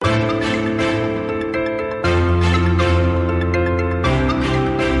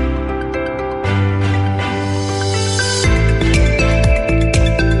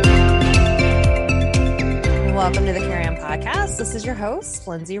host,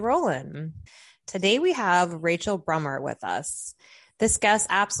 Lindsay Rowland. Today we have Rachel Brummert with us. This guest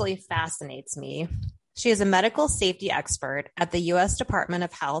absolutely fascinates me. She is a medical safety expert at the U.S. Department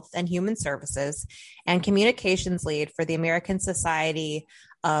of Health and Human Services and communications lead for the American Society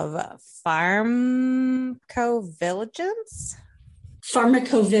of Pharmacovigilance.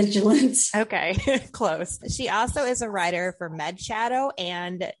 Okay, close. She also is a writer for MedShadow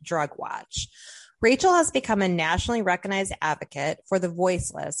and Drug Watch. Rachel has become a nationally recognized advocate for the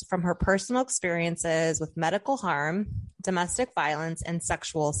voiceless from her personal experiences with medical harm, domestic violence, and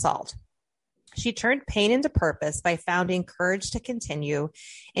sexual assault. She turned pain into purpose by founding Courage to Continue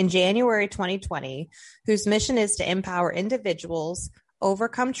in January 2020, whose mission is to empower individuals,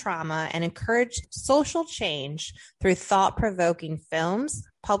 overcome trauma, and encourage social change through thought-provoking films,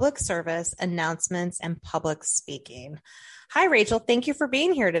 public service, announcements, and public speaking. Hi, Rachel. Thank you for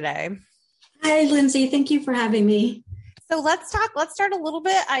being here today. Hi, Lindsay. Thank you for having me. So let's start a little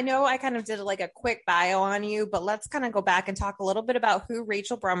bit. I know I kind of did like a quick bio on you, but let's kind of go back and talk a little bit about who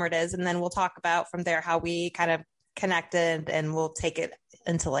Rachel Brummert is. And then we'll talk about from there how we kind of connected, and we'll take it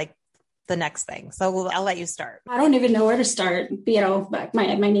into like the next thing. So I'll let you start. I don't even know where to start. My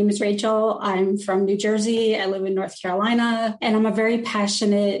name is Rachel. I'm from New Jersey. I live in North Carolina, and I'm a very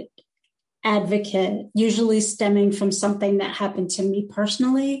passionate advocate, usually stemming from something that happened to me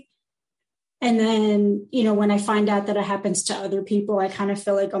personally. And then, when I find out that it happens to other people, I kind of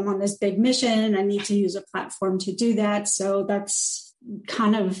feel like I'm on this big mission. I need to use a platform to do that. So that's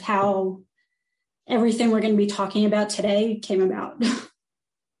kind of how everything we're going to be talking about today came about.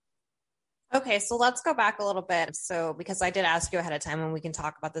 Okay, so let's go back a little bit. So, because I did ask you ahead of time when we can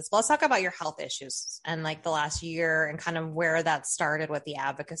talk about this, but let's talk about your health issues and like the last year and kind of where that started with the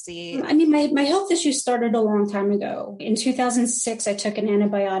advocacy. I mean, my health issues started a long time ago. In 2006, I took an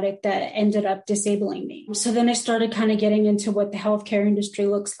antibiotic that ended up disabling me. So then I started kind of getting into what the healthcare industry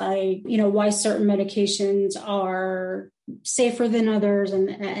looks like, why certain medications are safer than others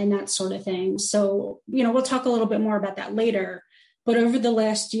and that sort of thing. So, we'll talk a little bit more about that later. But over the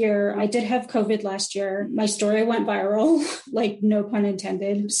last year, I did have COVID last year. My story went viral, like no pun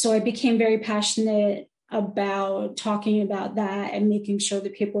intended. So I became very passionate about talking about that and making sure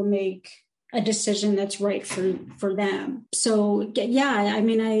that people make a decision that's right for them. So yeah, I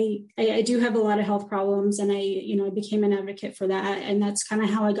mean, I do have a lot of health problems, and I became an advocate for that. And that's kind of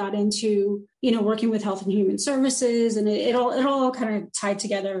how I got into, working with Health and Human Services, and it all kind of tied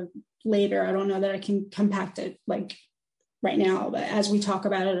together later. I don't know that I can compact it like right now, but as we talk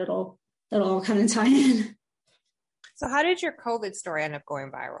about it, it'll all kind of tie in. So how did your COVID story end up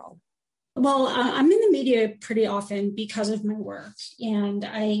going viral? Well, I'm in the media pretty often because of my work. And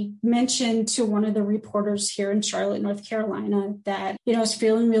I mentioned to one of the reporters here in Charlotte, North Carolina, that, I was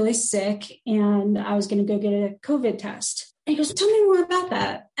feeling really sick and I was going to go get a COVID test. And he goes, tell me more about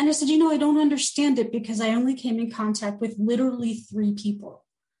that. And I said, I don't understand it because I only came in contact with literally 3 people.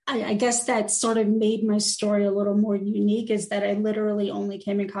 I guess that sort of made my story a little more unique, is that I literally only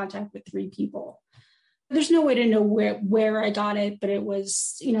came in contact with 3 people. There's no way to know where I got it, but it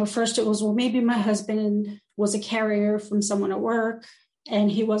was, first it was, well, maybe my husband was a carrier from someone at work and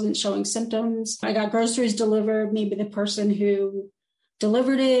he wasn't showing symptoms. I got groceries delivered. Maybe the person who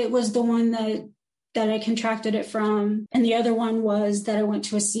delivered it was the one that I contracted it from. And the other one was that I went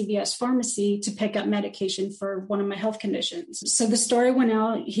to a CVS pharmacy to pick up medication for one of my health conditions. So the story went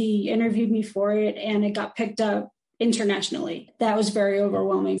out, he interviewed me for it, and it got picked up internationally. That was very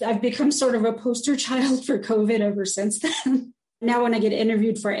overwhelming. I've become sort of a poster child for COVID ever since then. Now, when I get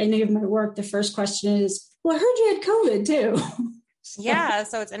interviewed for any of my work, the first question is, well, I heard you had COVID too. Yeah.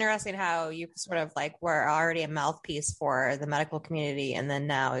 So it's interesting how you sort of like were already a mouthpiece for the medical community. And then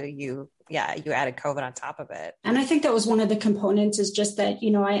now you added COVID on top of it. And I think that was one of the components, is just that,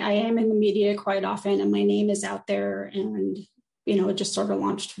 I am in the media quite often and my name is out there, and, it just sort of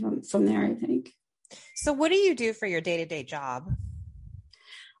launched from there, I think. So what do you do for your day-to-day job?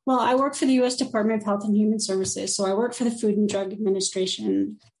 Well, I work for the U.S. Department of Health and Human Services. So I work for the Food and Drug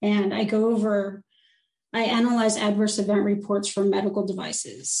Administration, and I analyze adverse event reports for medical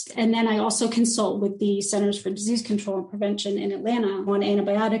devices. And then I also consult with the Centers for Disease Control and Prevention in Atlanta on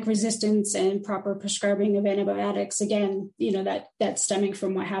antibiotic resistance and proper prescribing of antibiotics. Again, that's stemming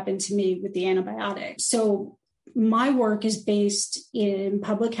from what happened to me with the antibiotics. So my work is based in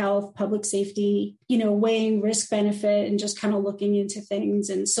public health, public safety, weighing risk benefit and just kind of looking into things.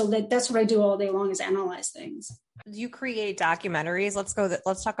 And so that's what I do all day long, is analyze things. You create documentaries.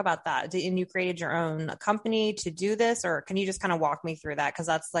 Let's talk about that. And you created your own company to do this, or can you just kind of walk me through that? Cause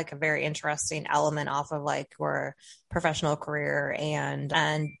that's like a very interesting element off of like your professional career and,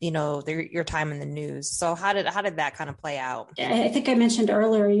 your time in the news. So how did that kind of play out? I think I mentioned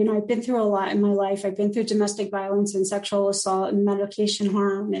earlier, I've been through a lot in my life. I've been through domestic violence and sexual assault and medication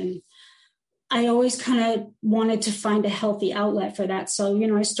harm. And I always kind of wanted to find a healthy outlet for that. So,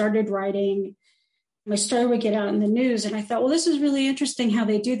 I started writing. My story would get out in the news, and I thought, well, this is really interesting how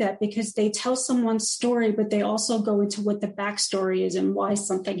they do that, because they tell someone's story, but they also go into what the backstory is and why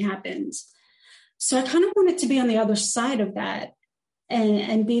something happens. So I kind of wanted to be on the other side of that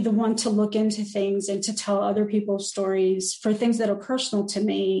and be the one to look into things and to tell other people's stories for things that are personal to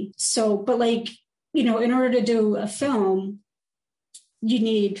me. So, but in order to do a film, you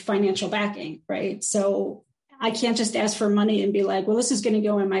need financial backing, right? So I can't just ask for money and be like, well, this is going to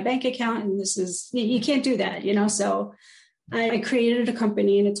go in my bank account. And you can't do that, So I created a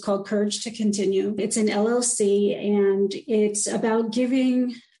company, and it's called Courage to Continue. It's an LLC, and it's about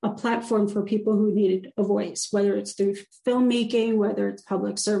giving a platform for people who need a voice, whether it's through filmmaking, whether it's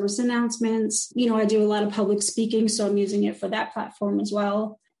public service announcements. I do a lot of public speaking, so I'm using it for that platform as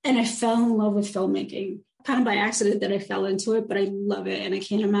well. And I fell in love with filmmaking, kind of by accident that I fell into it, but I love it. And I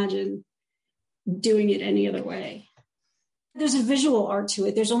can't imagine doing it any other way. There's a visual art to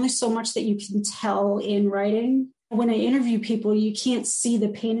it. There's only so much that you can tell in writing. When I interview people, you can't see the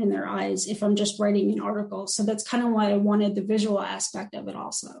pain in their eyes if I'm just writing an article. So that's kind of why I wanted the visual aspect of it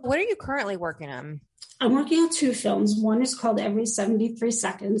also. What are you currently working on? I'm working on 2 films. One is called Every 73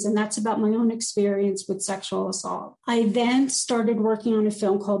 Seconds, and that's about my own experience with sexual assault. I then started working on a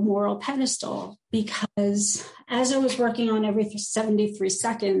film called Moral Pedestal, because as I was working on Every 73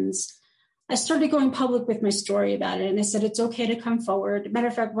 Seconds, I started going public with my story about it. And I said, it's okay to come forward. Matter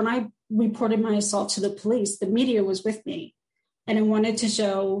of fact, when I reported my assault to the police, the media was with me. And I wanted to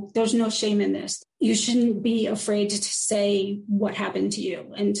show there's no shame in this. You shouldn't be afraid to say what happened to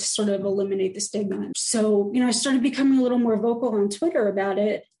you and to sort of eliminate the stigma. So, I started becoming a little more vocal on Twitter about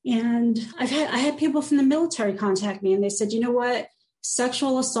it. And I had people from the military contact me, and they said, you know what?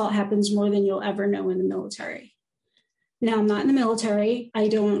 Sexual assault happens more than you'll ever know in the military. Now, I'm not in the military. I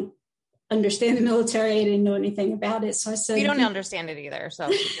don't understand the military. I didn't know anything about it. So I said, you don't understand it either. So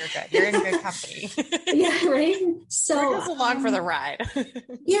you're good. You're in good company. Yeah. Right. So we're just along for the ride.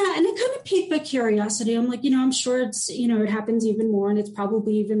 Yeah. And it kind of piqued my curiosity. I'm like, I'm sure it's, it happens even more, and it's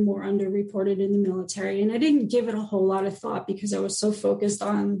probably even more underreported in the military. And I didn't give it a whole lot of thought because I was so focused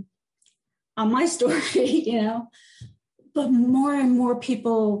on my story, but more and more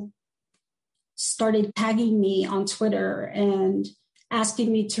people started tagging me on Twitter and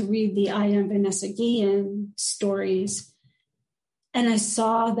asking me to read the I Am Vanessa Guillen stories. And I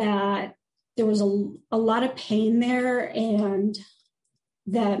saw that there was a lot of pain there, and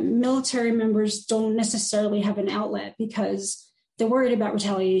that military members don't necessarily have an outlet because they're worried about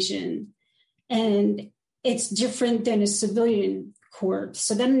retaliation. And it's different than a civilian court.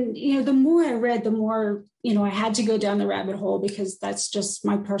 So then, the more I read, the more, I had to go down the rabbit hole, because that's just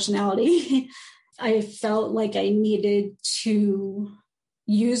my personality. I felt like I needed to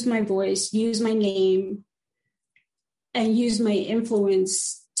use my voice, use my name, and use my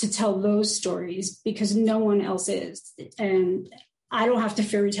influence to tell those stories, because no one else is. And I don't have to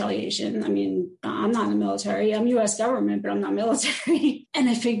fear retaliation. I mean, I'm not in the military. I'm U.S. government, but I'm not military. And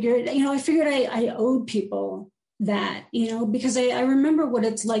I figured I owed people that, because I remember what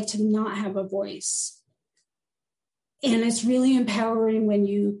it's like to not have a voice. And it's really empowering when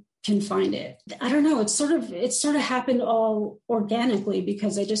you can find it. I don't know. It sort of happened all organically,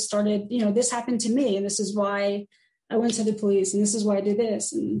 because I just started, this happened to me, and this is why I went to the police, and this is why I did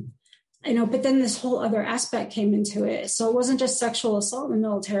this. And but then this whole other aspect came into it. So it wasn't just sexual assault in the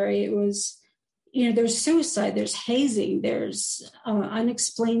military. It was, there's suicide, there's hazing, there's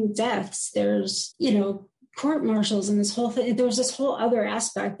unexplained deaths, there's, court martials, and this whole thing. There was this whole other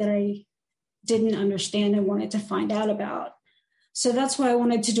aspect that I didn't understand and wanted to find out about. So that's why I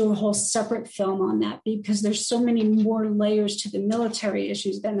wanted to do a whole separate film on that, because there's so many more layers to the military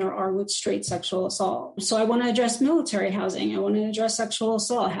issues than there are with straight sexual assault. So I want to address military housing. I want to address sexual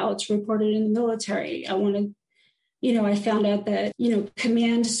assault, how it's reported in the military. I want to, I found out that,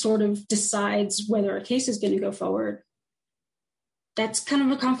 command sort of decides whether a case is going to go forward. That's kind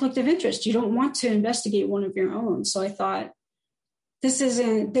of a conflict of interest. You don't want to investigate one of your own. So I thought, this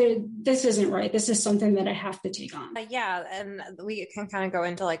isn't right. This is something that I have to take on. Yeah. And we can kind of go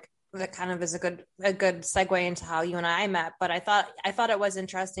into that kind of is a good segue into how you and I met. But I thought it was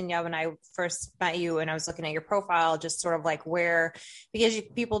interesting. Yeah. When I first met you and I was looking at your profile, just sort of like because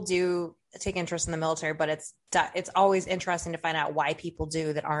people do take interest in the military, but it's it's always interesting to find out why people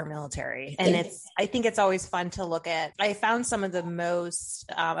do that aren't military. And I think it's always fun to look at. I found some of the most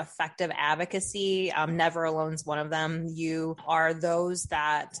effective advocacy. Never Alone's one of them. You are those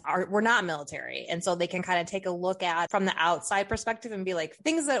that we're not military. And so they can kind of take a look at from the outside perspective and be like,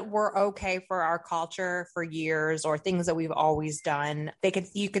 things that were okay for our culture for years, or things that we've always done.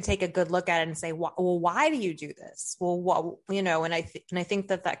 You could take a good look at it and say, well, why do you do this? Well, what, and I think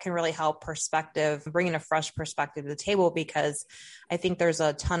that can really help perspective, bringing a fresh perspective to the table, because I think there's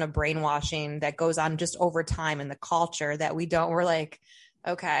a ton of brainwashing that goes on just over time in the culture that we're like,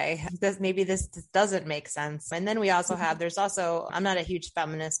 okay, this doesn't make sense. And then we also have, I'm not a huge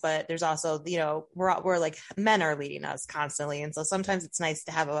feminist, but there's also, we're like, men are leading us constantly. And so sometimes it's nice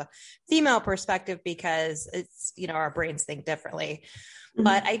to have a female perspective because it's, our brains think differently.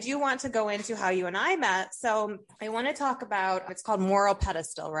 But I do want to go into how you and I met. So I want to talk about, it's called Moral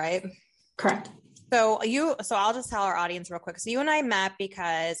Pedestal, right? Correct. So I'll just tell our audience real quick. So you and I met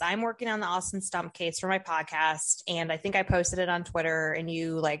because I'm working on the Austin Stump case for my podcast. And I think I posted it on Twitter, and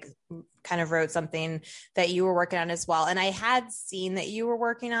you kind of wrote something that you were working on as well. And I had seen that you were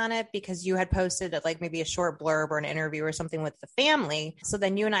working on it because you had posted maybe a short blurb or an interview or something with the family. So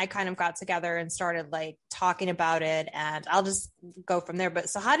then you and I kind of got together and started talking about it, and I'll just go from there. But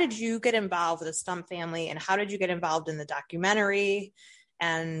so how did you get involved with the Stump family, and how did you get involved in the documentary?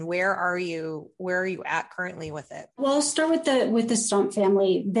 And where are you at currently with it? Well, I'll start with the Stump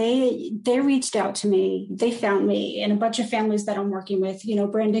family. They reached out to me. They found me and a bunch of families that I'm working with.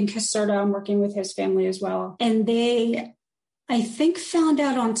 Brandon Caserta, I'm working with his family as well. And they, I think, found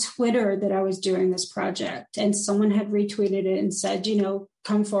out on Twitter that I was doing this project, and someone had retweeted it and said,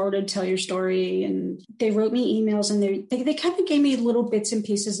 come forward and tell your story. And they wrote me emails, and they kind of gave me little bits and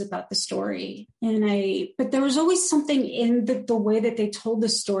pieces about the story. But there was always something in the way that they told the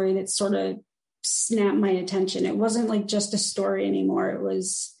story that sort of snapped my attention. It wasn't just a story anymore.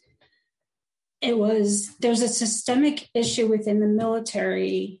 There's a systemic issue within the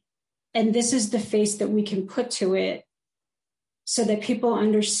military, and this is the face that we can put to it so that people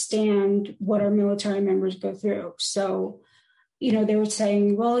understand what our military members go through. So, they were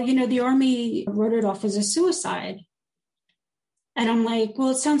saying, well, the Army wrote it off as a suicide. And I'm like, well,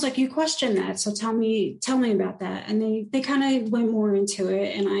 it sounds like you question that. So tell me about that. And they kind of went more into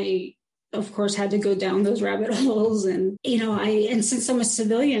it. And I, of course, had to go down those rabbit holes. And, and since I'm a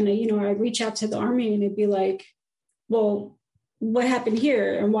civilian, I reach out to the Army, and it'd be like, well, what happened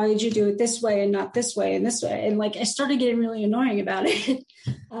here? And why did you do it this way and not this way and this way? And I started getting really annoying about it.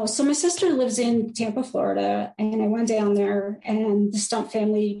 So my sister lives in Tampa, Florida, and I went down there, and the Stump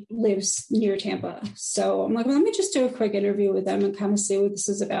family lives near Tampa. So I'm like, well, let me just do a quick interview with them and kind of see what this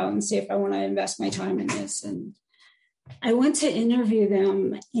is about and see if I want to invest my time in this. And I went to interview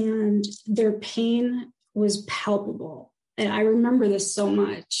them, and their pain was palpable. And I remember this so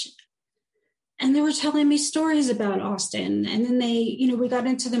much. And they were telling me stories about Austin. And then we got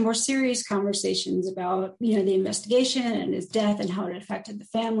into the more serious conversations about, the investigation and his death and how it affected the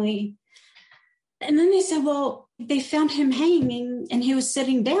family. And then they said, well, they found him hanging and he was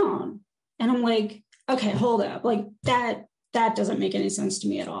sitting down. And I'm like, okay, hold up. That doesn't make any sense to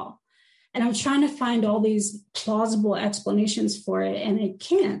me at all. And I'm trying to find all these plausible explanations for it, and I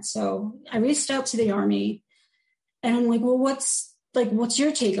can't. So I reached out to the Army, and I'm like, well, what's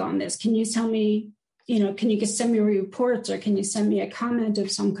your take on this? Can you tell me, can you send me reports, or can you send me a comment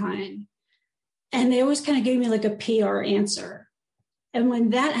of some kind? And they always kind of gave me a PR answer. And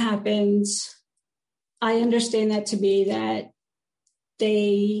when that happens, I understand that to be that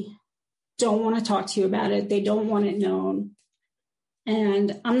they don't want to talk to you about it. They don't want it known.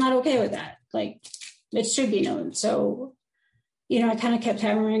 And I'm not okay with that. It should be known. So I kind of kept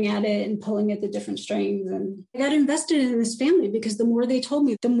hammering at it and pulling at the different strings. And I got invested in this family because the more they told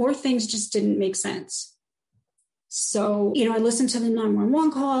me, the more things just didn't make sense. So, I listened to the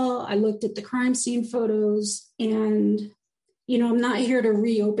 911 call. I looked at the crime scene photos, and, I'm not here to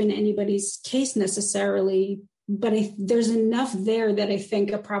reopen anybody's case necessarily, but there's enough there that I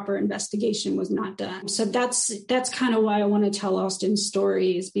think a proper investigation was not done. So that's kind of why I want to tell Austin's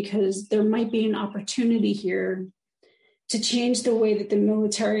stories, because there might be an opportunity here to change the way that the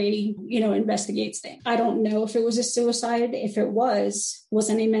military, investigates things. I don't know if it was a suicide. If it was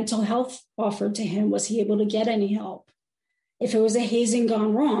any mental health offered to him? Was he able to get any help? If it was a hazing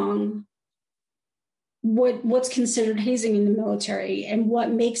gone wrong, what's considered hazing in the military, and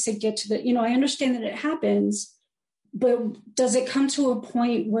what makes it get to the, I understand that it happens, but does it come to a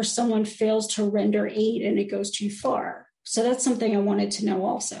point where someone fails to render aid and it goes too far? So that's something I wanted to know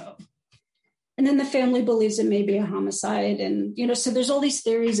also. And then the family believes it may be a homicide. And, so there's all these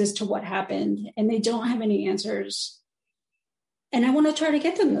theories as to what happened, and they don't have any answers. And I want to try to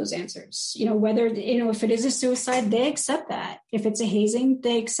get them those answers, whether, if it is a suicide, they accept that. If it's a hazing,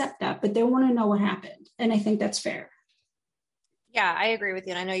 they accept that, but they want to know what happened. And I think that's fair. Yeah, I agree with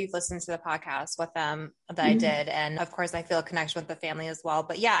you. And I know you've listened to the podcast with them that I did. And of course I feel a connection with the family as well.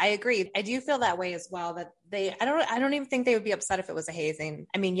 But yeah, I agree. I do feel that way as well, that I don't even think they would be upset if it was a hazing.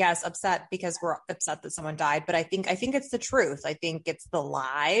 I mean, yes, upset because we're upset that someone died, but I think it's the truth. I think it's the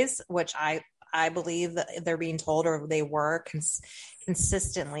lies, which I believe that they're being told, or they were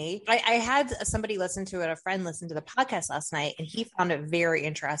consistently. I had somebody listen to it, a friend listened to the podcast last night, and he found it very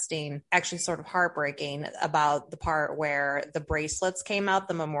interesting, actually sort of heartbreaking, about the part where the bracelets came out,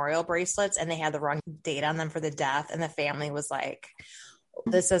 the memorial bracelets, and they had the wrong date on them for the death. And the family was like,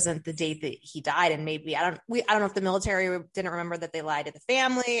 this isn't the date that he died. And maybe, I don't know if the military didn't remember that they lied to the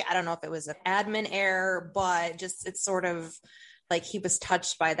family. I don't know if it was an admin error, but just, it's sort of like he was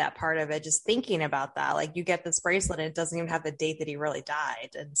touched by that part of it, just thinking about that. Like, you get this bracelet and it doesn't even have the date that he really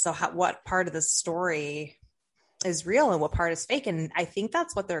died. And so what part of the story is real and what part is fake? And I think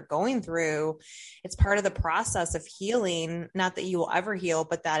that's what they're going through. It's part of the process of healing, not that you will ever heal,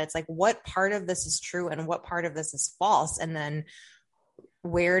 but that it's like, what part of this is true and what part of this is false? And then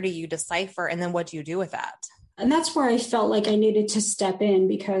where do you decipher? And then what do you do with that? And that's where I felt like I needed to step in,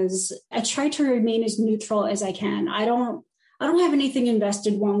 because I try to remain as neutral as I can. I don't have anything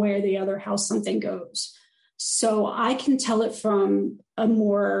invested one way or the other how something goes. So I can tell it from a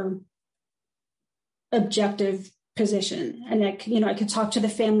more objective position. And I could talk to the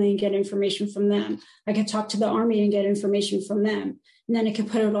family and get information from them. I could talk to the Army and get information from them. And then I could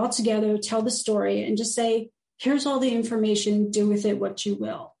put it all together, tell the story, and just say, here's all the information, do with it what you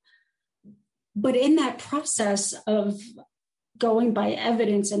will. But in that process of going by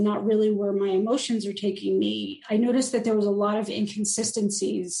evidence and not really where my emotions are taking me, I noticed that there was a lot of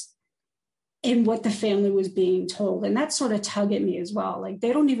inconsistencies in what the family was being told. And that sort of tugged at me as well. Like,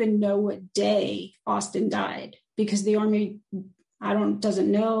 they don't even know what day Austin died, because the Army,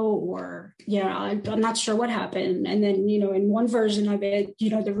 doesn't know, or, I'm not sure what happened. And then, in one version of it,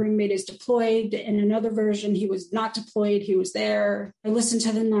 the roommate is deployed. In another version, he was not deployed. He was there. I listened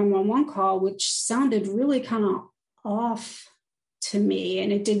to the 911 call, which sounded really kind of off to me,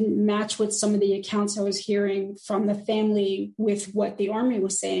 and it didn't match with some of the accounts I was hearing from the family with what the Army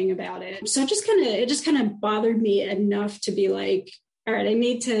was saying about it. So it just kind of bothered me enough to be like, all right, I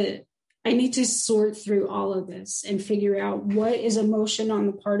need to sort through all of this and figure out what is emotion on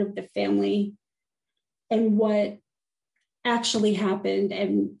the part of the family and what actually happened.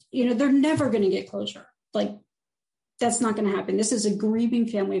 And, they're never going to get closure. Like, that's not going to happen. This is a grieving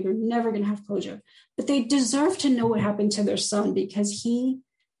family. They're never going to have closure, but they deserve to know what happened to their son, because he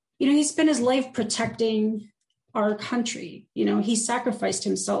spent his life protecting our country. He sacrificed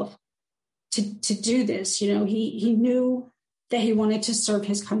himself to do this. He knew that he wanted to serve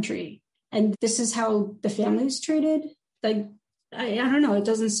his country, and this is how the family is treated. Like, I don't know. It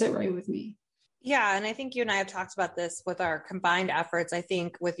doesn't sit right with me. Yeah. And I think you and I have talked about this with our combined efforts. I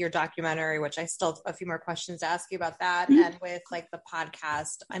think with your documentary, which I still have a few more questions to ask you about that, and with like the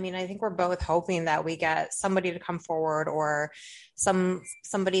podcast. I mean, I think we're both hoping that we get somebody to come forward, or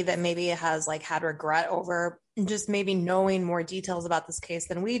somebody that maybe has like had regret over just maybe knowing more details about this case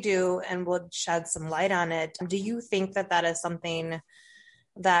than we do, and will shed some light on it. Do you think that is something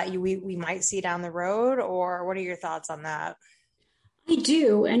that we might see down the road, or what are your thoughts on that? I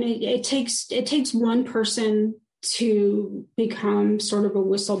do. And it takes one person to become sort of a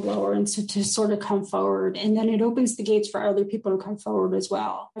whistleblower and to sort of come forward. And then it opens the gates for other people to come forward as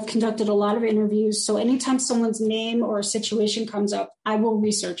well. I've conducted a lot of interviews. So anytime someone's name or a situation comes up, I will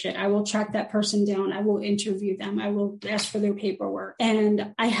research it. I will track that person down. I will interview them. I will ask for their paperwork.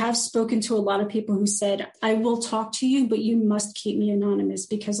 And I have spoken to a lot of people who said, I will talk to you, but you must keep me anonymous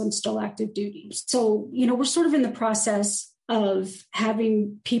because I'm still active duty. So, we're sort of in the process of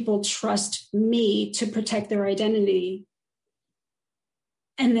having people trust me to protect their identity.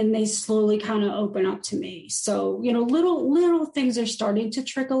 And then they slowly kind of open up to me. So, little things are starting to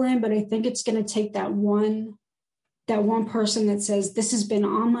trickle in, but I think it's going to take that one person that says, this has been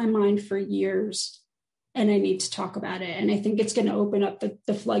on my mind for years and I need to talk about it. And I think it's going to open up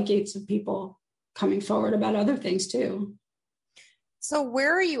the floodgates of people coming forward about other things too. So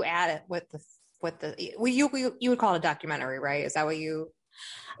where are you at it with you would call it a documentary, right? Is that what you?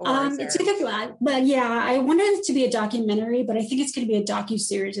 It's either, but yeah, I wanted it to be a documentary, but I think it's going to be a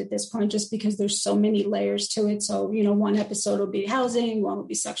docu-series at this point, just because there's so many layers to it. So, one episode will be housing, one will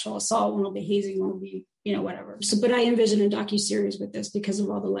be sexual assault, one will be hazing, one will be, whatever. So, but I envision a docu-series with this because of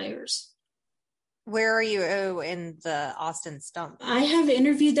all the layers. Where are you in the Austin stump? I have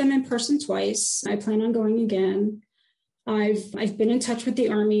interviewed them in person twice. I plan on going again. I've been in touch with the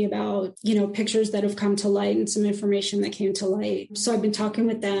Army about, pictures that have come to light and some information that came to light. So I've been talking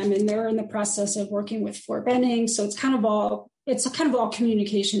with them, and they're in the process of working with Fort Benning. So it's kind of all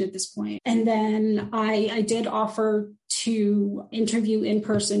communication at this point. And then I did offer to interview in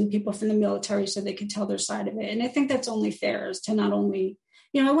person people from the military so they could tell their side of it. And I think that's only fair, is to not only,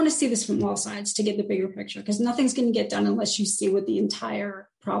 I want to see this from all sides to get the bigger picture, because nothing's going to get done unless you see what the entire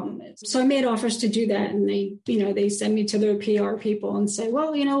problem is. So I made offers to do that, and they send me to their PR people and say,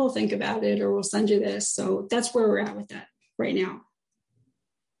 well, we'll think about it, or we'll send you this. So that's where we're at with that right now.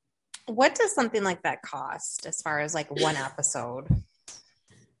 What does something like that cost as far as like one episode?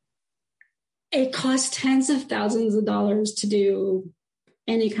 It costs tens of thousands of dollars to do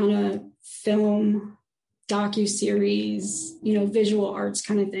any kind of film, docu-series, visual arts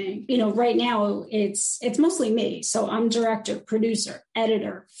kind of thing. Right now it's mostly me. So I'm director, producer,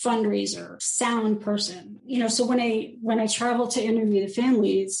 editor, fundraiser, sound person. So when I travel to interview the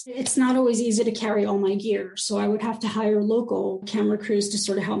families, it's not always easy to carry all my gear. So I would have to hire local camera crews to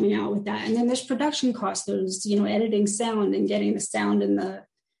sort of help me out with that. And then there's production costs. There's, editing sound and getting the sound and the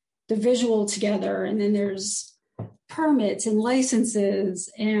visual together. And then there's permits and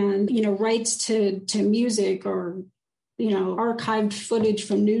licenses and, rights to music or, archived footage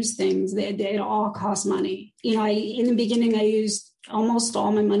from news things. They all cost money. In the beginning, I used almost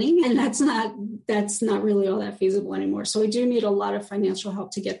all my money, and that's not really all that feasible anymore. So I do need a lot of financial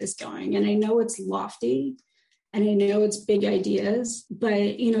help to get this going. And I know it's lofty, and I know it's big ideas, but,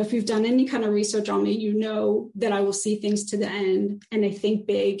 if you've done any kind of research on me, you know that I will see things to the end, and I think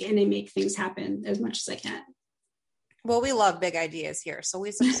big, and I make things happen as much as I can. Well, we love big ideas here, so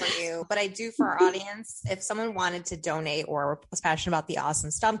we support you. But I do, for our audience, if someone wanted to donate or was passionate about the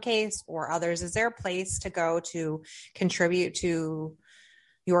Austin Stump case or others, is there a place to go to contribute to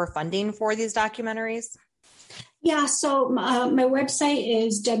your funding for these documentaries? Yeah, so my website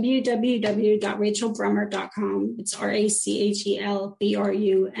is www.rachelbrummert.com. It's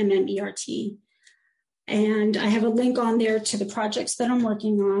RACHELBRUMMERT. And I have a link on there to the projects that I'm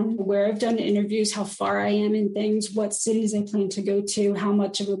working on, where I've done interviews, how far I am in things, what cities I plan to go to, how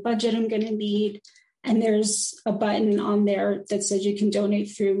much of a budget I'm going to need. And there's a button on there that says you can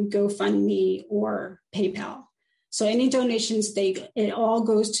donate through GoFundMe or PayPal. So any donations, it all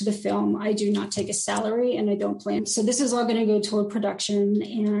goes to the film. I do not take a salary, and I don't plan. So this is all going to go toward production.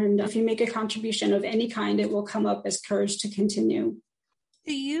 And if you make a contribution of any kind, it will come up as Courage to Continue.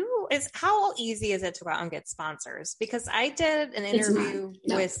 How easy is it to go out and get sponsors? Because I did an interview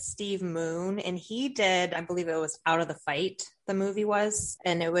with Steve Moon, and he did, I believe it was Out of the Fight, the movie was,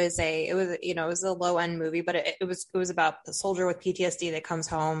 and it was a low end movie, but it was about the soldier with PTSD that comes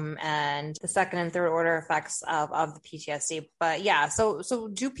home and the second and third order effects of the PTSD. But yeah, so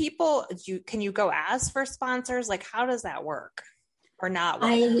can you go ask for sponsors? Like, how does that work or not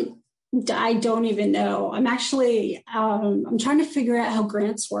work? I don't even know. I'm actually, I'm trying to figure out how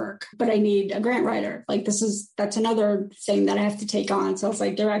grants work, but I need a grant writer. Like that's another thing that I have to take on. So it's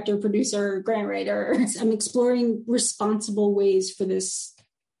like director, producer, grant writer. I'm exploring responsible ways for this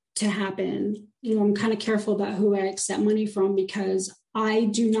to happen. I'm kind of careful about who I accept money from, because I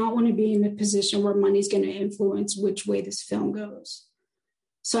do not want to be in a position where money's going to influence which way this film goes.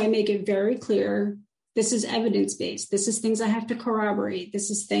 So I make it very clear. This is evidence-based. This is things I have to corroborate. This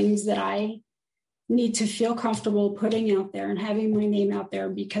is things that I need to feel comfortable putting out there and having my name out there,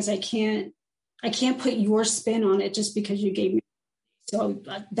 because I can't put your spin on it just because you gave me. So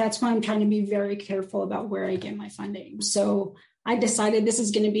that's why I'm trying to be very careful about where I get my funding. So I decided this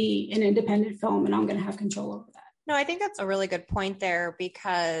is going to be an independent film, and I'm going to have control over that. No, I think that's a really good point there,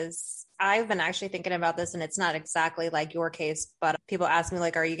 because I've been actually thinking about this, and it's not exactly like your case, but people ask me,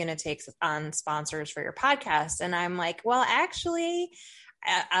 like, are you going to take on sponsors for your podcast? And I'm like, well, actually,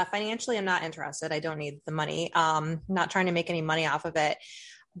 financially, I'm not interested. I don't need the money. Not trying to make any money off of it.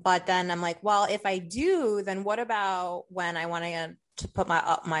 But then I'm like, well, if I do, then what about when I want to put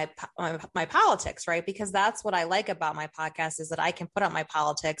my politics, right? Because that's what I like about my podcast, is that I can put up my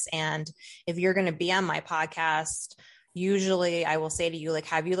politics. And if you're going to be on my podcast, usually I will say to you, like,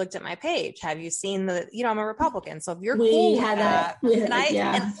 have you looked at my page? Have you seen I'm a Republican. So if you're cool with that,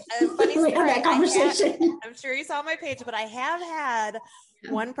 and funny story, that conversation. I'm sure you saw my page, but I have had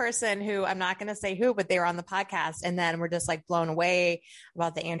one person who I'm not going to say who, but they were on the podcast and then we're just like blown away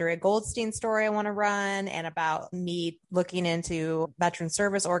about the Andrea Goldstein story I want to run and about me looking into veteran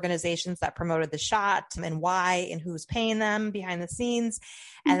service organizations that promoted the shot and why and who's paying them behind the scenes.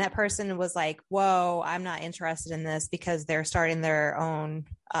 And that person was like, whoa, I'm not interested in this because they're starting their own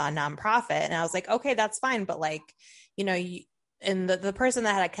nonprofit. And I was like, okay, that's fine. But like, and the person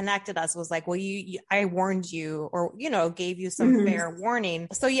that had connected us was like, well, I warned you or, gave you some fair warning.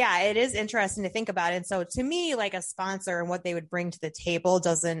 So yeah, it is interesting to think about it. And so to me, like a sponsor and what they would bring to the table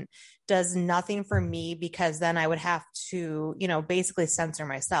does nothing for me because then I would have to, basically censor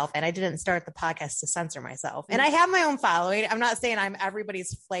myself. And I didn't start the podcast to censor myself. And I have my own following. I'm not saying I'm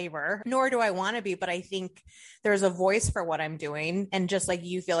everybody's flavor, nor do I want to be, but I think there's a voice for what I'm doing. And just like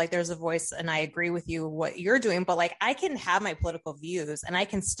you feel like there's a voice and I agree with you, what you're doing, but like I can have my political views and I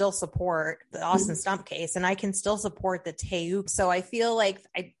can still support the Austin Stump case and I can still support the TAU. So I feel like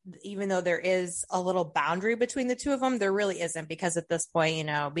even though there is a little boundary between the two of them, there really isn't because at this point,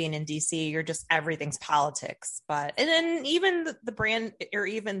 being in DC, you're just everything's politics. But and then even the brand or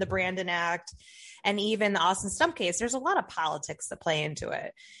even the Brandon Act and even the Austin Stump case, there's a lot of politics that play into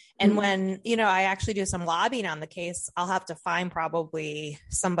it. And when, I actually do some lobbying on the case, I'll have to find probably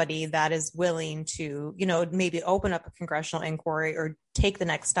somebody that is willing to, maybe open up a congressional inquiry or take the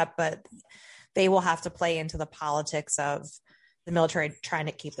next step, but they will have to play into the politics of the military trying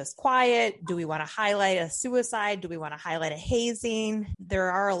to keep this quiet. Do we want to highlight a suicide? Do we want to highlight a hazing?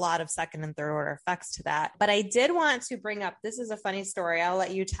 There are a lot of second and third order effects to that. But I did want to bring up, this is a funny story. I'll let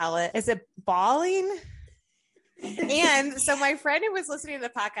you tell it. Is it bawling? And so my friend who was listening to the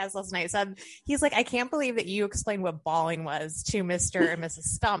podcast last night said, he's like, I can't believe that you explained what bawling was to Mr. and Mrs.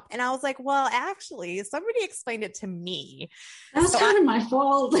 Stump. And I was like, well, actually, somebody explained it to me. That was kind of my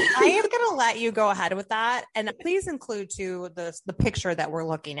fault. I am going to let you go ahead with that. And please include too the picture that we're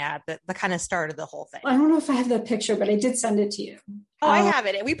looking at that the kind of started the whole thing. I don't know if I have the picture, but I did send it to you. Oh, I have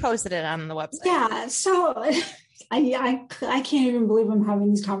it. We posted it on the website. Yeah. So I can't even believe I'm having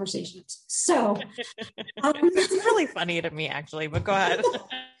these conversations. So it's really funny to me, actually, but go ahead.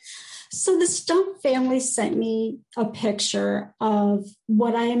 So the Stump family sent me a picture of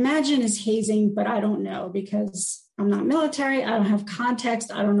what I imagine is hazing, but I don't know because I'm not military. I don't have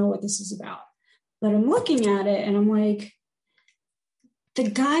context. I don't know what this is about. But I'm looking at it and I'm like, the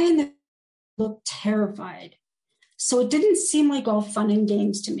guy in the looked terrified. So it didn't seem like all fun and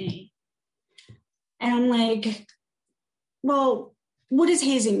games to me. And I'm like, well, what does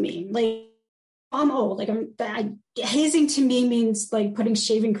hazing mean? Like, I'm old. Like, hazing to me means like putting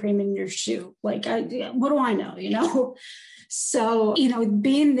shaving cream in your shoe. Like, what do I know? So,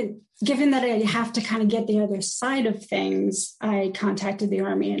 given that I have to kind of get the other side of things, I contacted the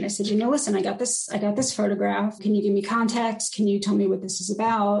Army and I said, listen, I got this photograph. Can you give me context? Can you tell me what this is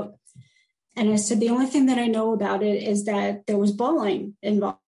about? And I said, the only thing that I know about it is that there was bawling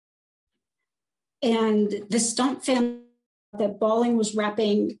involved. And the Stump family, that bawling was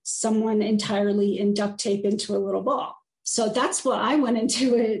wrapping someone entirely in duct tape into a little ball. So that's what I went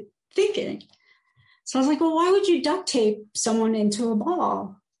into it thinking. So I was like, well, why would you duct tape someone into a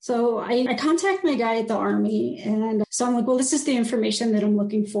ball? So I contact my guy at the Army. And so I'm like, well, this is the information that I'm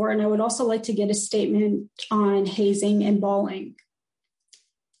looking for. And I would also like to get a statement on hazing and bawling.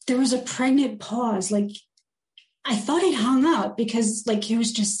 There was a pregnant pause. Like, I thought he'd hung up because like he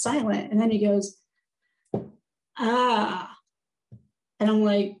was just silent. And then he goes, ah. And I'm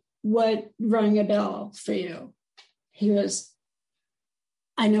like, what rang a bell for you? He goes,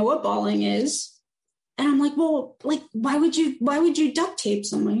 I know what bawling is. And I'm like, well, like, why would you duct tape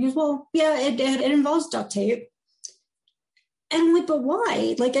someone? He goes, well, yeah, it involves duct tape. And I'm like, but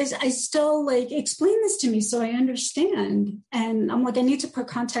why? Like, I still like, explain this to me so I understand. And I'm like, I need to put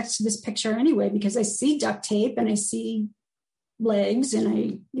context to this picture anyway, because I see duct tape and I see legs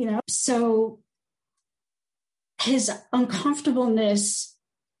and so his uncomfortableness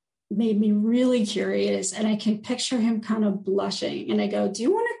made me really curious. And I can picture him kind of blushing. And I go,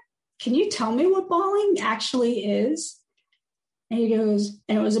 can you tell me what bawling actually is? And he goes,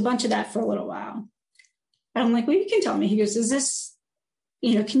 and it was a bunch of that for a little while. And I'm like, well, you can tell me. He goes, is this,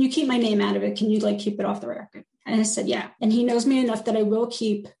 can you keep my name out of it? Can you like keep it off the record? And I said, yeah. And he knows me enough that I will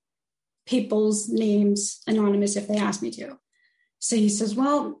keep people's names anonymous if they ask me to. So he says,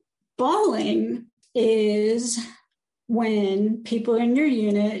 well, bawling is when people in your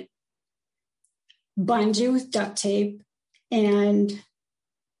unit bind you with duct tape and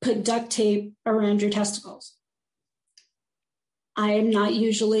put duct tape around your testicles. I am not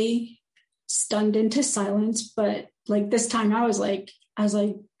usually stunned into silence, but like this time I was like,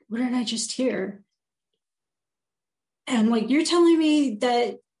 what did I just hear? And I'm like, you're telling me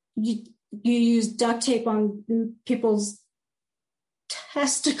that you use duct tape on people's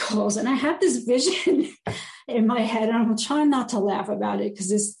testicles? And I have this vision in my head, and I'm trying not to laugh about it because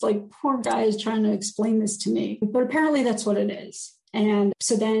this like poor guy is trying to explain this to me. But apparently that's what it is. And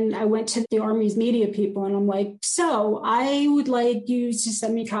so then I went to the Army's media people and I'm like, so I would like you to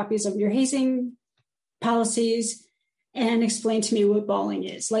send me copies of your hazing policies and explain to me what balling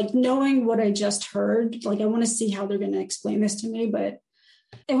is. Like, knowing what I just heard, like I want to see how they're going to explain this to me. But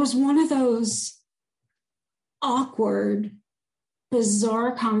it was one of those awkward,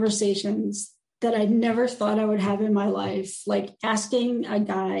 bizarre conversations that I never thought I would have in my life. Like asking a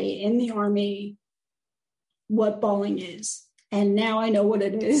guy in the Army what balling is. And now I know what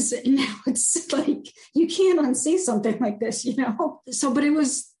it is. And now it's like, you can't unsee something like this, you know? So, but it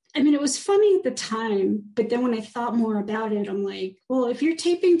was funny at the time. But then when I thought more about it, I'm like, well, if you're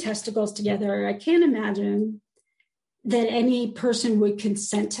taping testicles together, I can't imagine that any person would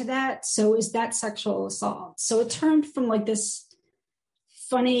consent to that. So is that sexual assault? So it turned from like this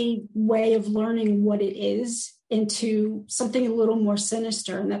funny way of learning what it is into something a little more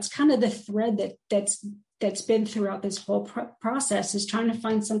sinister. And that's kind of the thread that's been throughout this whole process, is trying to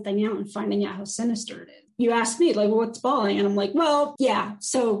find something out and finding out how sinister it is. You asked me, like, well, what's balling? And I'm like, well, yeah,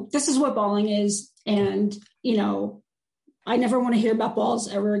 so this is what balling is. And, you know, I never want to hear about balls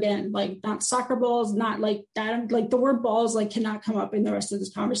ever again. Like, not soccer balls, not like that. Like the word balls, like, cannot come up in the rest of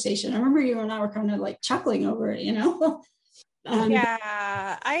this conversation. I remember you and I were kind of like chuckling over it, you know?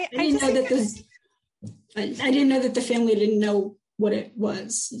 I didn't know that I didn't know that the family didn't know what it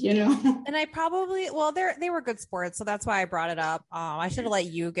was, you know? And I probably, well, they were good sports. So that's why I brought it up. I should have let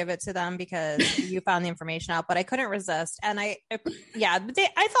you give it to them because you found the information out, but I couldn't resist. And I thought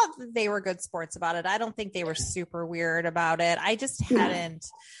that they were good sports about it. I don't think they were super weird about it. I just hadn't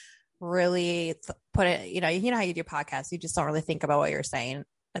really put it, you know how you do podcasts, you just don't really think about what you're saying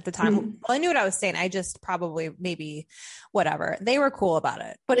at the time. Well, I knew what I was saying. I just probably maybe whatever. They were cool about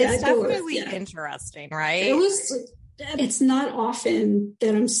it, but it's definitely interesting, right? It's not often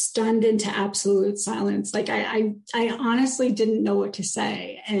that I'm stunned into absolute silence. Like I honestly didn't know what to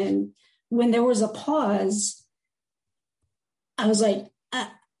say. And when there was a pause, I was like, and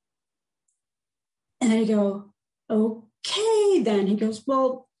I go, okay, then. He goes,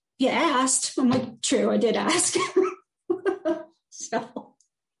 well, you asked. I'm like, true, I did ask. So.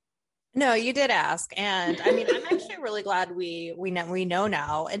 No, you did ask. And I mean, I'm actually really glad we know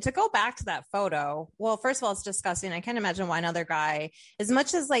now. And to go back to that photo, well, first of all, it's disgusting. I can't imagine why another guy, as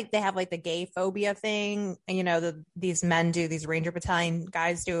much as like they have like the gay phobia thing, and, you know, these men do, these Ranger Battalion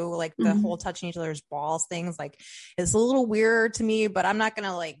guys do, like the whole touching each other's balls things, like it's a little weird to me, but I'm not going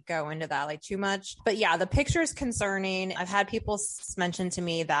to like go into that like too much. But yeah, the picture is concerning. I've had people mention to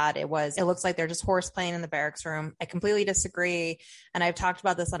me that it looks like they're just horse playing in the barracks room. I completely disagree. And I've talked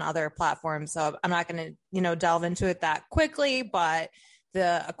about this on other platforms, so I'm not going to, delve into it that quickly, but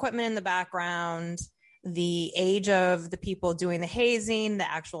the equipment in the background, the age of the people doing the hazing, the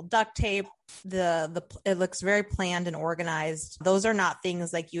actual duct tape, it looks very planned and organized. Those are not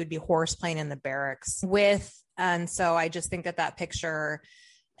things like you would be horse playing in the barracks with. And so I just think that picture,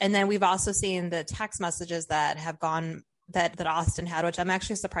 and then we've also seen the text messages that have gone that Austin had, which I'm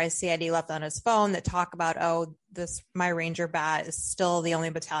actually surprised CID left on his phone, that talk about, my Ranger bat is still the only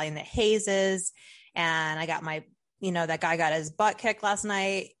battalion that hazes. And I got that guy got his butt kicked last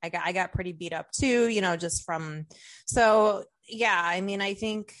night. I got pretty beat up too, just from, so yeah, I mean, I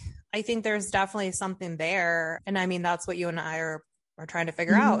think there's definitely something there. And I mean, that's what you and I are trying to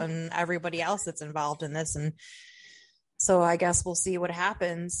figure out, and everybody else that's involved in this. And so I guess we'll see what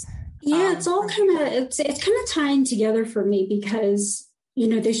happens. Yeah, it's all it's kind of tying together for me because,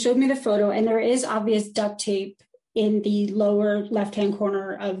 they showed me the photo and there is obvious duct tape in the lower left-hand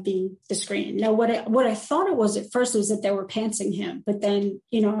corner of the screen. Now, what I thought it was at first was that they were pantsing him, but then,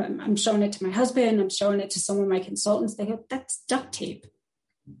 I'm showing it to my husband, I'm showing it to some of my consultants. They go, that's duct tape.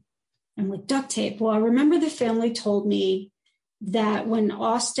 I'm like, duct tape. Well, I remember the family told me that when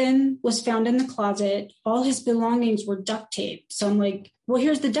Austin was found in the closet, all his belongings were duct tape. So I'm like, well,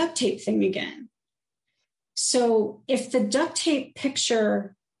 here's the duct tape thing again. So if the duct tape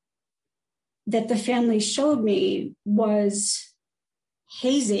picture that the family showed me was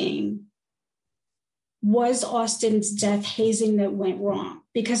hazing, was Austin's death hazing that went wrong?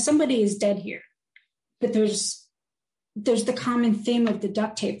 Because somebody is dead here. But there's the common theme of the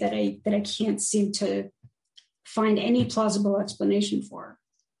duct tape that I can't seem to find any plausible explanation for.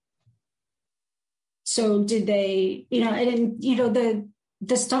 So did they,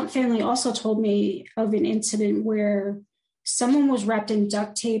 the Stump family also told me of an incident where someone was wrapped in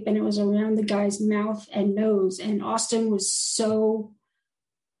duct tape and it was around the guy's mouth and nose. And Austin was so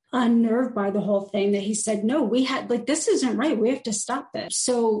unnerved by the whole thing that he said, no, we had, like, this isn't right. We have to stop this.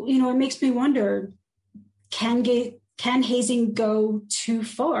 So, you know, it makes me wonder, can hazing go too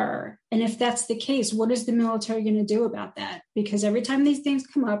far? And if that's the case, what is the military going to do about that? Because every time these things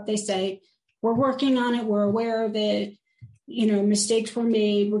come up, they say, we're working on it. We're aware of it. You know, mistakes were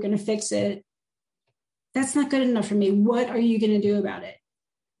made. We're going to fix it. That's not good enough for me. What are you going to do about it?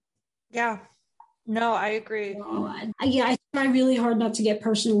 Yeah, no, I agree. I try really hard not to get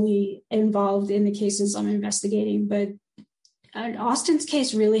personally involved in the cases I'm investigating, but Austin's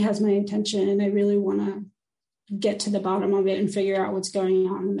case really has my attention, and I really want to get to the bottom of it and figure out what's going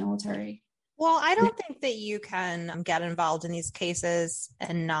on in the military. Well, I don't think that you can get involved in these cases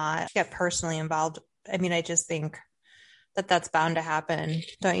and not get personally involved. I mean, I just think that that's bound to happen.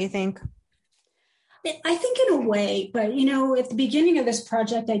 Don't you think? I think in a way, but, you know, at the beginning of this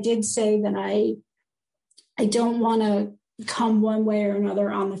project, I did say that I don't want to come one way or another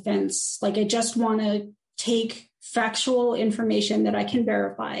on the fence. Like, I just want to take factual information that I can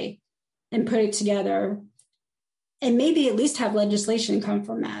verify and put it together, and maybe at least have legislation come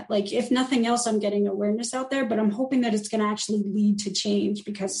from that. Like, if nothing else, I'm getting awareness out there, but I'm hoping that it's going to actually lead to change,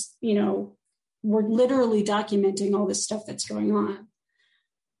 because, you know, we're literally documenting all this stuff that's going on.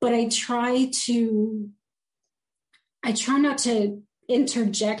 But I try not to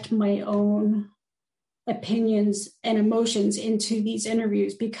interject my own opinions and emotions into these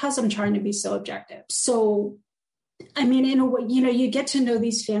interviews, because I'm trying to be so objective. So, I mean, in a way, you know, you get to know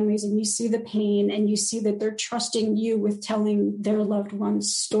these families and you see the pain and you see that they're trusting you with telling their loved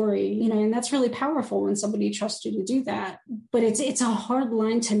one's story, you know, and that's really powerful when somebody trusts you to do that. But it's a hard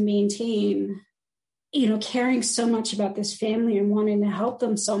line to maintain, you know, caring so much about this family and wanting to help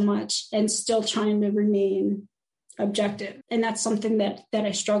them so much and still trying to remain objective. And that's something that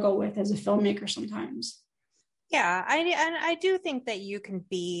I struggle with as a filmmaker sometimes. Yeah, I do think that you can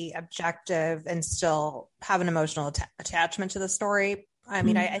be objective and still have an emotional attachment to the story. I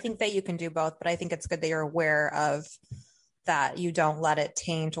mean, I think that you can do both, but I think it's good that you're aware of that. You don't let it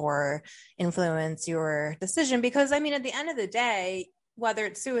taint or influence your decision, because, I mean, at the end of the day, whether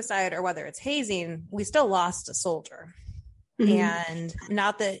it's suicide or whether it's hazing, we still lost a soldier. And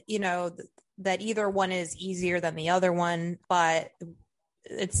not that, you know, that either one is easier than the other one, but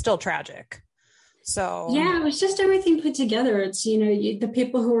it's still tragic. So yeah, it was just everything put together. It's, you know, the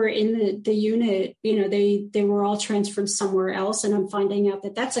people who were in the unit, you know, they were all transferred somewhere else. And I'm finding out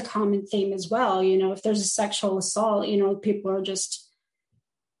that that's a common theme as well. You know, if there's a sexual assault, you know, people are just,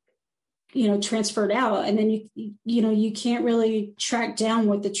 you know, transferred out. And then you know, you can't really track down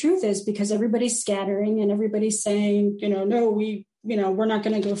what the truth is, because everybody's scattering and everybody's saying, you know, no, we're not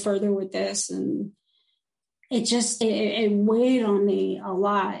going to go further with this. And it weighed on me a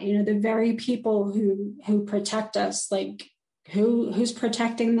lot. You know, the very people who protect us, like who's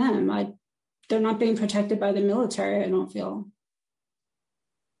protecting them? They're not being protected by the military, I don't feel.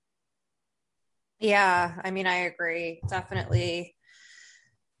 yeah, I mean, I agree. Definitely.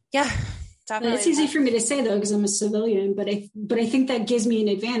 Yeah, definitely. It's easy for me to say, though, because I'm a civilian, but I think that gives me an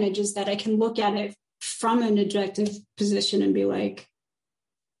advantage, is that I can look at it from an objective position and be like,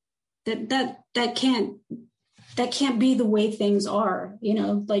 that can't be the way things are, you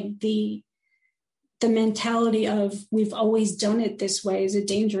know, like the mentality of we've always done it this way is a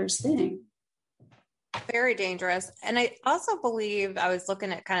dangerous thing. Very dangerous. And I also believe, I was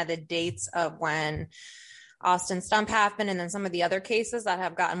looking at kind of the dates of when Austin Stump happened, and then some of the other cases that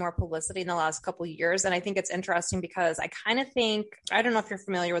have gotten more publicity in the last couple of years. And I think it's interesting because I kind of think, I don't know if you're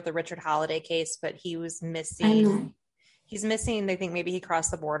familiar with the Richard Holiday case, but he was missing. He's missing, I think maybe he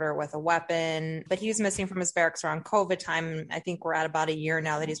crossed the border with a weapon, but he was missing from his barracks around COVID time. I think we're at about a year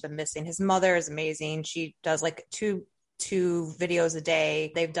now that he's been missing. His mother is amazing. She does like two videos a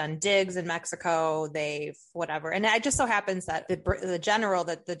day. They've done digs in Mexico. They've whatever. And it just so happens that the general,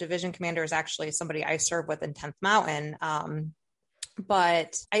 that the division commander, is actually somebody I serve with in 10th Mountain.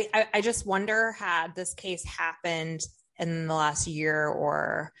 But I just wonder, had this case happened in the last year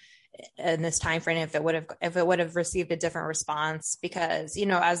or in this time frame, if it would have received a different response, because, you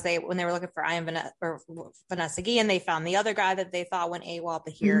know, when they were looking for Vanessa Guillen, they found the other guy that they thought went AWOL,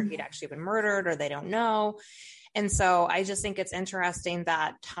 but here he'd actually been murdered, or they don't know. And so I just think it's interesting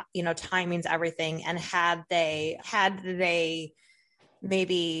that, you know, timing's everything. And had they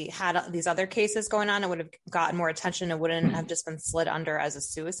maybe had these other cases going on, it would have gotten more attention. It wouldn't have just been slid under as a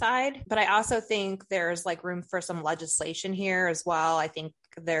suicide. But I also think there's like room for some legislation here as well. I think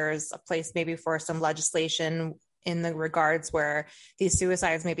there's a place maybe for some legislation in the regards where these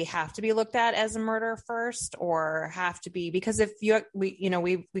suicides maybe have to be looked at as a murder first, or have to be, because if we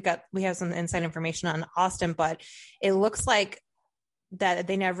have some inside information on Austin, but it looks like that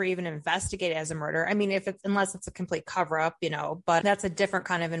they never even investigate it as a murder. I mean, unless it's a complete cover up, but that's a different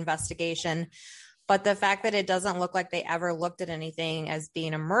kind of investigation. But the fact that it doesn't look like they ever looked at anything as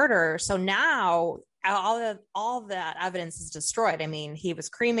being a murder. So now all that evidence is destroyed. I mean, he was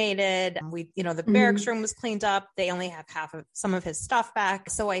cremated. The barracks room was cleaned up. They only have half of some of his stuff back.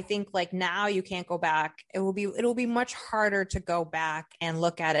 So I think like now you can't go back. It'll be much harder to go back and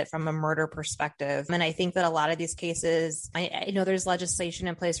look at it from a murder perspective. And I think that a lot of these cases, I know there's legislation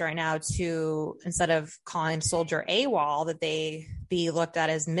in place right now to, instead of calling soldier AWOL, that they be looked at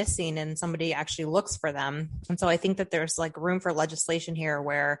as missing and somebody actually looks for them. And so I think that there's like room for legislation here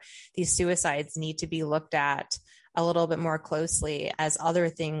where these suicides need to be looked at a little bit more closely as other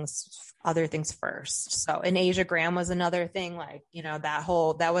things first. So, and Asia Graham was another thing, like,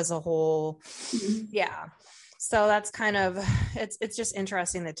 that was a whole, yeah. So that's kind of, it's just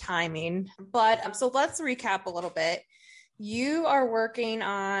interesting, the timing. But so let's recap a little bit. You are working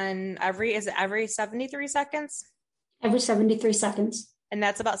on every 73 seconds? Every 73 seconds. And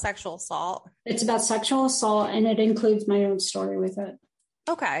that's about sexual assault? It's about sexual assault, and it includes my own story with it.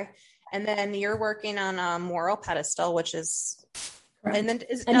 Okay. And then you're working on a moral pedestal, which is, correct. And then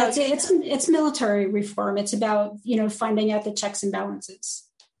it's military reform. It's about, finding out the checks and balances.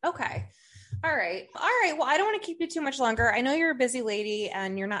 Okay. All right. Well, I don't want to keep you too much longer. I know you're a busy lady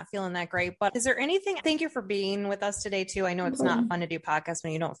and you're not feeling that great, but is there anything, thank you for being with us today too. I know it's not fun to do podcasts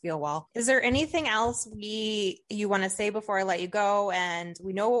when you don't feel well. Is there anything else you want to say before I let you go? And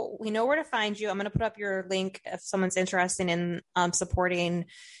we know where to find you. I'm going to put up your link if someone's interested in supporting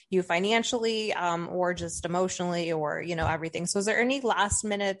you financially, or just emotionally, or, everything. So is there any last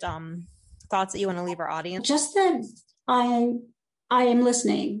minute thoughts that you want to leave our audience? Just that I am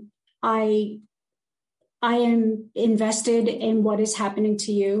listening. I am invested in what is happening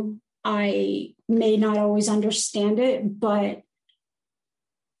to you. I may not always understand it, but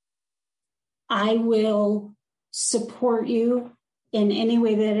I will support you in any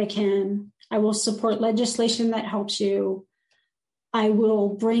way that I can. I will support legislation that helps you. I will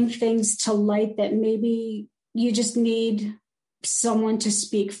bring things to light that maybe you just need someone to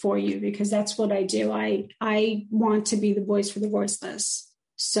speak for you, because that's what I do. I want to be the voice for the voiceless.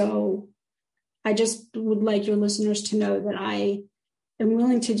 So I just would like your listeners to know that I am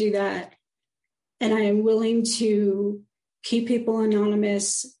willing to do that. And I am willing to keep people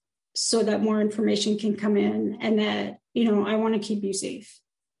anonymous so that more information can come in, and that, I want to keep you safe.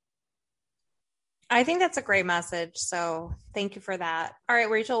 I think that's a great message. So thank you for that. All right,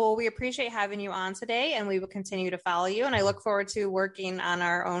 Rachel, well, we appreciate having you on today, and we will continue to follow you. And I look forward to working on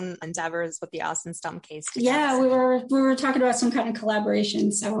our own endeavors with the Austin Stump case together. Yeah, we were talking about some kind of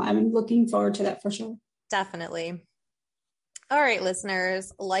collaboration. So I'm looking forward to that for sure. Definitely. All right,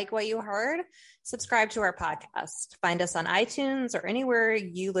 listeners, like what you heard, subscribe to our podcast. Find us on iTunes or anywhere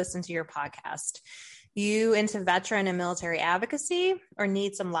you listen to your podcast. You into veteran and military advocacy or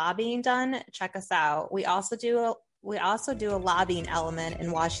need some lobbying done? Check us out. We also do a lobbying element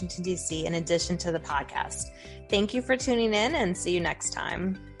in Washington, D.C. in addition to the podcast. Thank you for tuning in, and see you next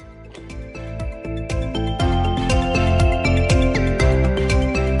time.